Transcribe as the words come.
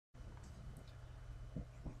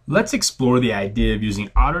Let's explore the idea of using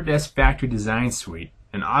Autodesk Factory Design Suite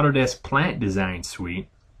and Autodesk Plant Design Suite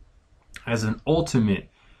as an ultimate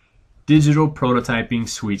digital prototyping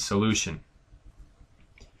suite solution.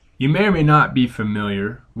 You may or may not be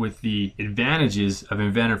familiar with the advantages of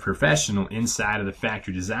Inventor Professional inside of the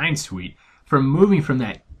Factory Design Suite from moving from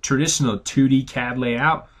that traditional 2D CAD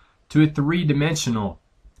layout to a three-dimensional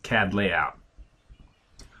CAD layout.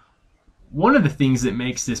 One of the things that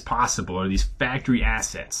makes this possible are these factory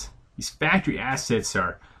assets. These factory assets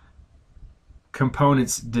are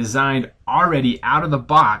components designed already out of the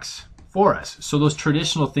box for us. So those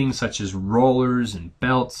traditional things such as rollers and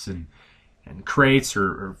belts and crates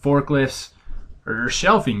or forklifts or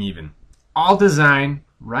shelving even, all designed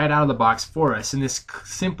right out of the box for us in this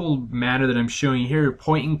simple manner that I'm showing you here,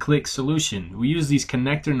 point and click solution. We use these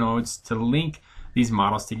connector nodes to link these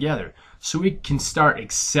models together so we can start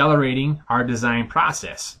accelerating our design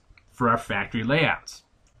process for our factory layouts.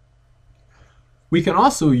 We can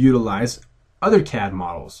also utilize other CAD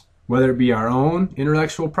models, whether it be our own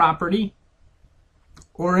intellectual property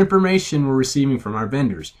or information we're receiving from our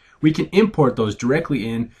vendors. We can import those directly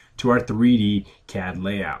into our 3D CAD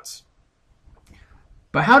layouts.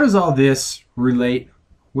 But how does all this relate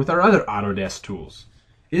with our other Autodesk tools?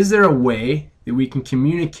 Is there a way that we can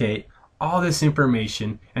communicate all this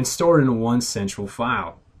information and store it in one central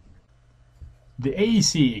file? The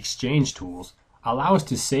AEC Exchange tools allow us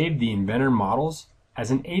to save the Inventor models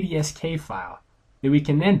as an ADSK file that we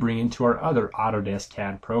can then bring into our other Autodesk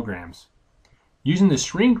CAD programs. Using the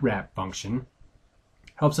shrink wrap function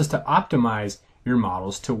helps us to optimize your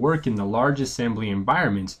models to work in the large assembly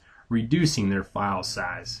environments, reducing their file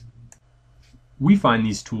size. We find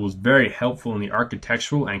these tools very helpful in the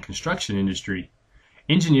architectural and construction industry.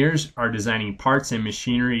 Engineers are designing parts and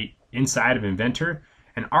machinery inside of Inventor,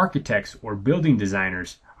 and architects or building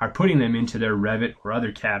designers are putting them into their Revit or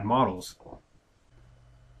other CAD models.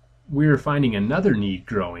 We are finding another need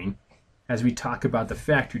growing as we talk about the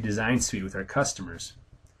Factory Design Suite with our customers.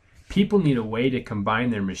 People need a way to combine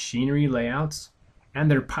their machinery layouts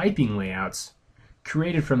and their piping layouts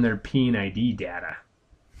created from their P&ID data.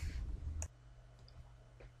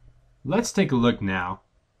 Let's take a look now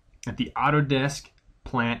at the Autodesk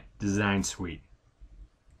Plant Design Suite.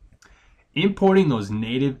 Importing those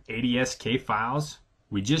native ADSK files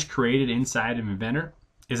we just created inside of Inventor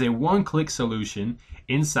is a one-click solution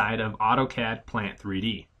inside of AutoCAD Plant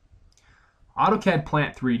 3D. AutoCAD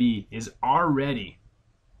Plant 3D is already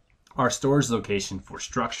our storage location for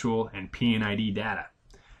structural and P&ID data.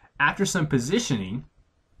 After some positioning,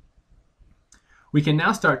 we can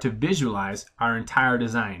now start to visualize our entire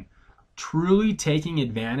design, truly taking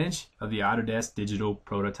advantage of the Autodesk digital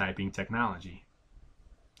prototyping technology.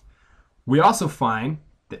 We also find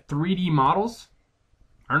that 3D models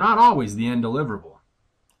are not always the end deliverable.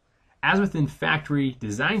 As within Factory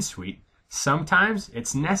Design Suite, sometimes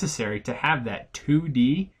it's necessary to have that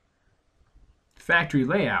 2D factory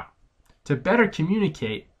layout to better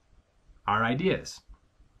communicate our ideas.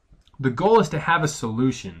 The goal is to have a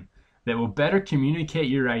solution that will better communicate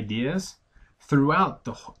your ideas throughout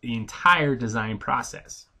the entire design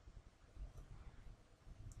process.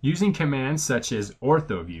 Using commands such as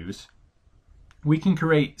ortho views, we can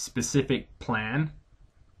create specific plan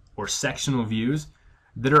or sectional views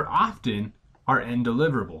that are often our end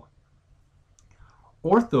deliverable.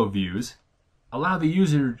 Ortho views allow the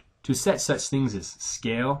user to set such things as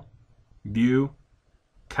scale, view,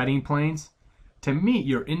 cutting planes to meet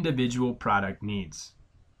your individual product needs.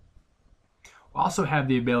 We also have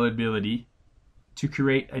the availability to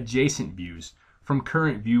create adjacent views from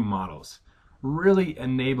current view models, really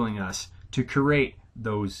enabling us to create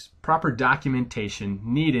those proper documentation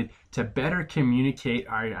needed to better communicate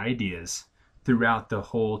our ideas throughout the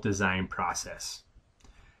whole design process.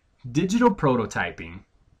 Digital prototyping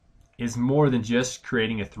is more than just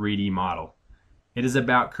creating a 3D model. It is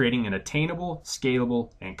about creating an attainable,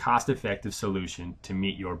 scalable, and cost-effective solution to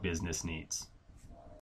meet your business needs.